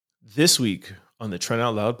This week on the Trent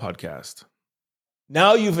Out Loud podcast.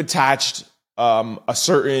 Now you've attached a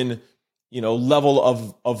certain,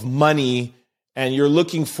 level of money, and you're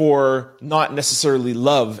looking for not necessarily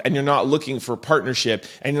love, and you're not looking for partnership,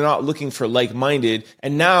 and you're not looking for like-minded,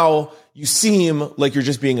 and now you seem like you're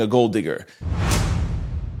just being a gold digger.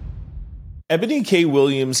 Eboni K.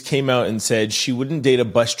 Williams came out and said she wouldn't date a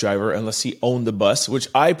bus driver unless he owned the bus, which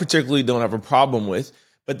I particularly don't have a problem with.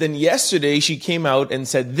 But then yesterday she came out and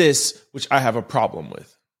said this, which I have a problem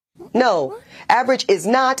with. No, average is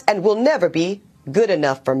not and will never be good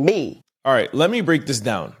enough for me. All right, let me break this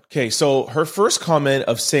down. Okay, so her first comment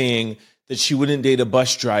of saying that she wouldn't date a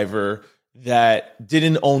bus driver that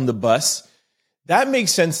didn't own the bus, that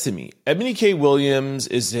makes sense to me. Eboni K. Williams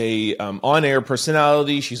is a on-air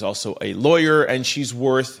personality. She's also a lawyer, and she's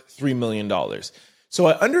worth $3 million. So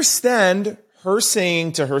I understand her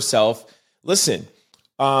saying to herself, listen,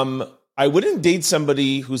 I wouldn't date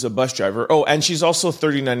somebody who's a bus driver. Oh, and she's also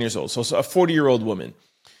 39 years old, so a 40-year-old woman.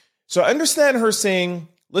 So I understand her saying,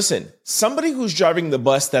 listen, somebody who's driving the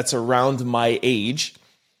bus that's around my age,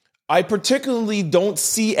 I particularly don't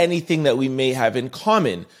see anything that we may have in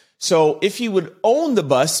common. So if he would own the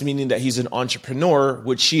bus, meaning that he's an entrepreneur,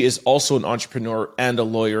 which she is also an entrepreneur and a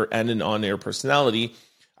lawyer and an on-air personality,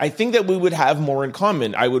 I think that we would have more in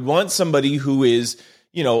common. I would want somebody who is,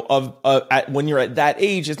 when you're at that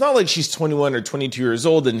age, it's not like she's 21 or 22 years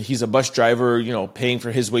old and he's a bus driver, paying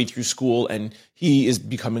for his way through school and he is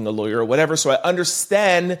becoming a lawyer or whatever. So I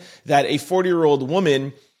understand that a 40-year-old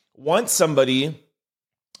woman wants somebody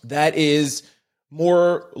that is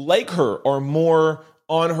more like her or more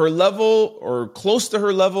on her level or close to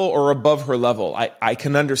her level or above her level. I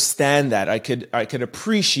can understand that. I could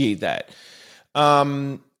appreciate that.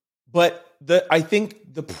 But I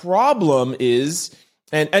think the problem is,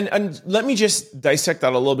 and let me just dissect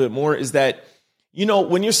that a little bit more, is that,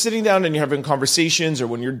 when you're sitting down and you're having conversations, or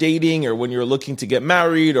when you're dating, or when you're looking to get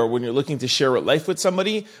married, or when you're looking to share a life with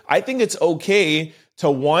somebody, I think it's okay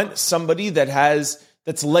to want somebody that's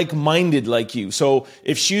like-minded like you. So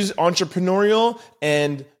if she's entrepreneurial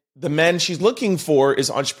and the man she's looking for is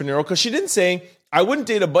entrepreneurial, because she didn't say, I wouldn't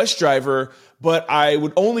date a bus driver, but I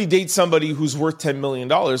would only date somebody who's worth $10 million.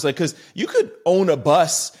 Because you could own a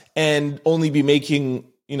bus and only be making,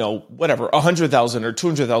 whatever, $100,000 or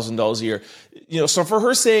 $200,000 a year. So for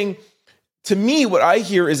her saying, to me, what I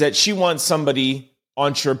hear is that she wants somebody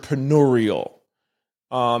entrepreneurial.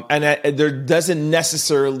 And that there doesn't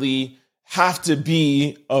necessarily have to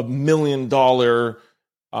be $1 million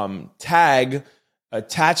tag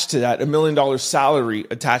attached to that, $1 million salary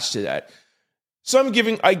attached to that. So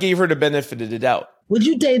I gave her the benefit of the doubt. Would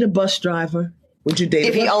you date a bus driver? Would you date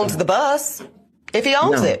if he owns the bus? If he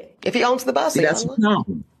owns it. If he owns the bus. See, that's a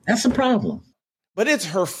problem. That's a problem. But it's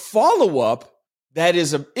her follow-up that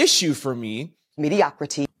is an issue for me.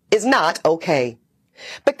 Mediocrity is not okay.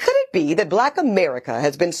 But could it be that Black America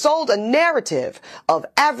has been sold a narrative of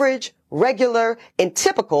average, regular, and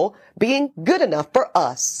typical being good enough for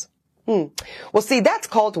us? Well, see, that's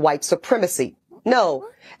called white supremacy. No,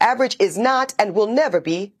 average is not and will never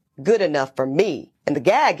be good enough for me. And the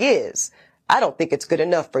gag is, I don't think it's good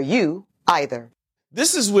enough for you either.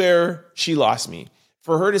 This is where she lost me.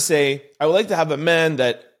 For her to say, I would like to have a man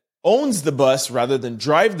that owns the bus rather than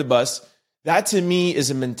drive the bus, that to me is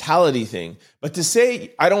a mentality thing. But to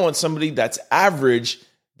say, I don't want somebody that's average,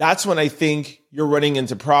 that's when I think you're running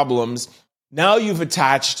into problems. Now you've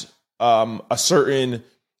attached a certain,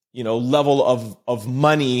 level of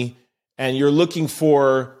money, and you're looking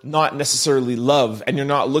for not necessarily love, and you're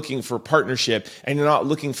not looking for partnership, and you're not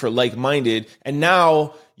looking for like-minded. And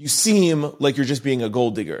now you seem like you're just being a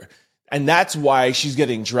gold digger. And that's why she's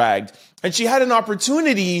getting dragged. And she had an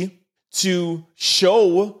opportunity to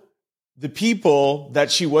show the people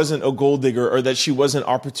that she wasn't a gold digger or that she wasn't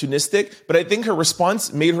opportunistic. But I think her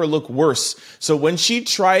response made her look worse. So when she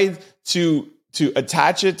tried to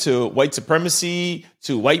attach it to white supremacy,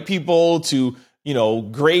 to white people, to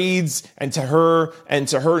grades, and to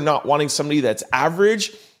her not wanting somebody that's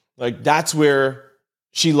average, like that's where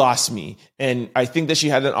she lost me. And I think that she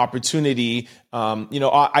had an opportunity.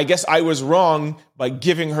 I guess I was wrong by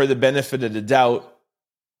giving her the benefit of the doubt,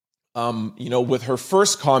 with her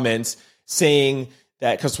first comments saying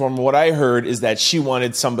that, because from what I heard is that she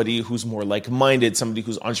wanted somebody who's more like-minded, somebody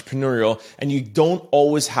who's entrepreneurial, and you don't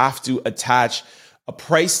always have to attach a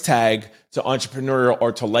price tag to entrepreneurial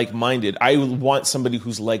or to like-minded. I want somebody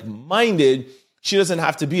who's like-minded. She doesn't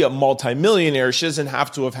have to be a multimillionaire. She doesn't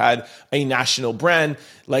have to have had a national brand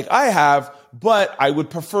like I have, but I would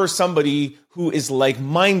prefer somebody who is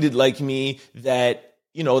like-minded like me, that,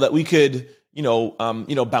 that we could,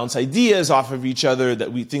 bounce ideas off of each other,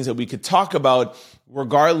 things that we could talk about,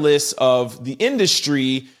 regardless of the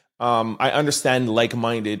industry. I understand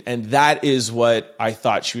like-minded, and that is what I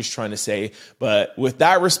thought she was trying to say. But with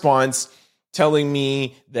that response, telling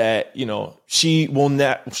me that she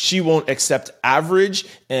won't accept average,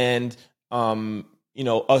 and I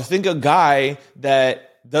think a guy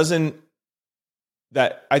that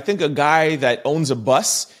owns a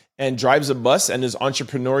bus and drives a bus and is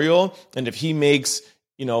entrepreneurial, and if he makes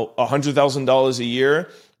 $100,000 a year,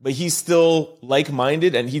 but he's still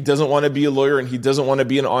like-minded and he doesn't want to be a lawyer and he doesn't want to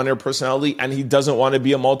be an on-air personality and he doesn't want to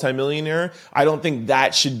be a multimillionaire, I don't think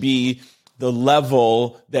that should be the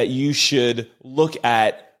level that you should look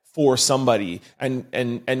at for somebody.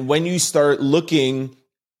 And when you start looking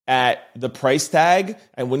at the price tag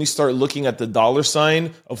and when you start looking at the dollar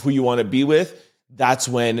sign of who you want to be with, that's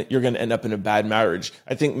when you're going to end up in a bad marriage.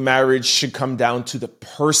 I think marriage should come down to the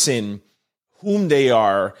person, whom they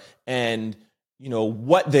are, and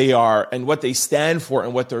what they are and what they stand for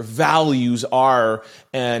and what their values are.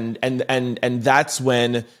 And that's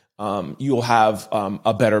when you'll have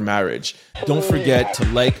a better marriage. Don't forget to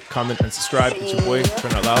like, comment, and subscribe. It's your boy,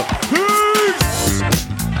 Turn Out Loud.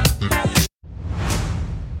 Peace!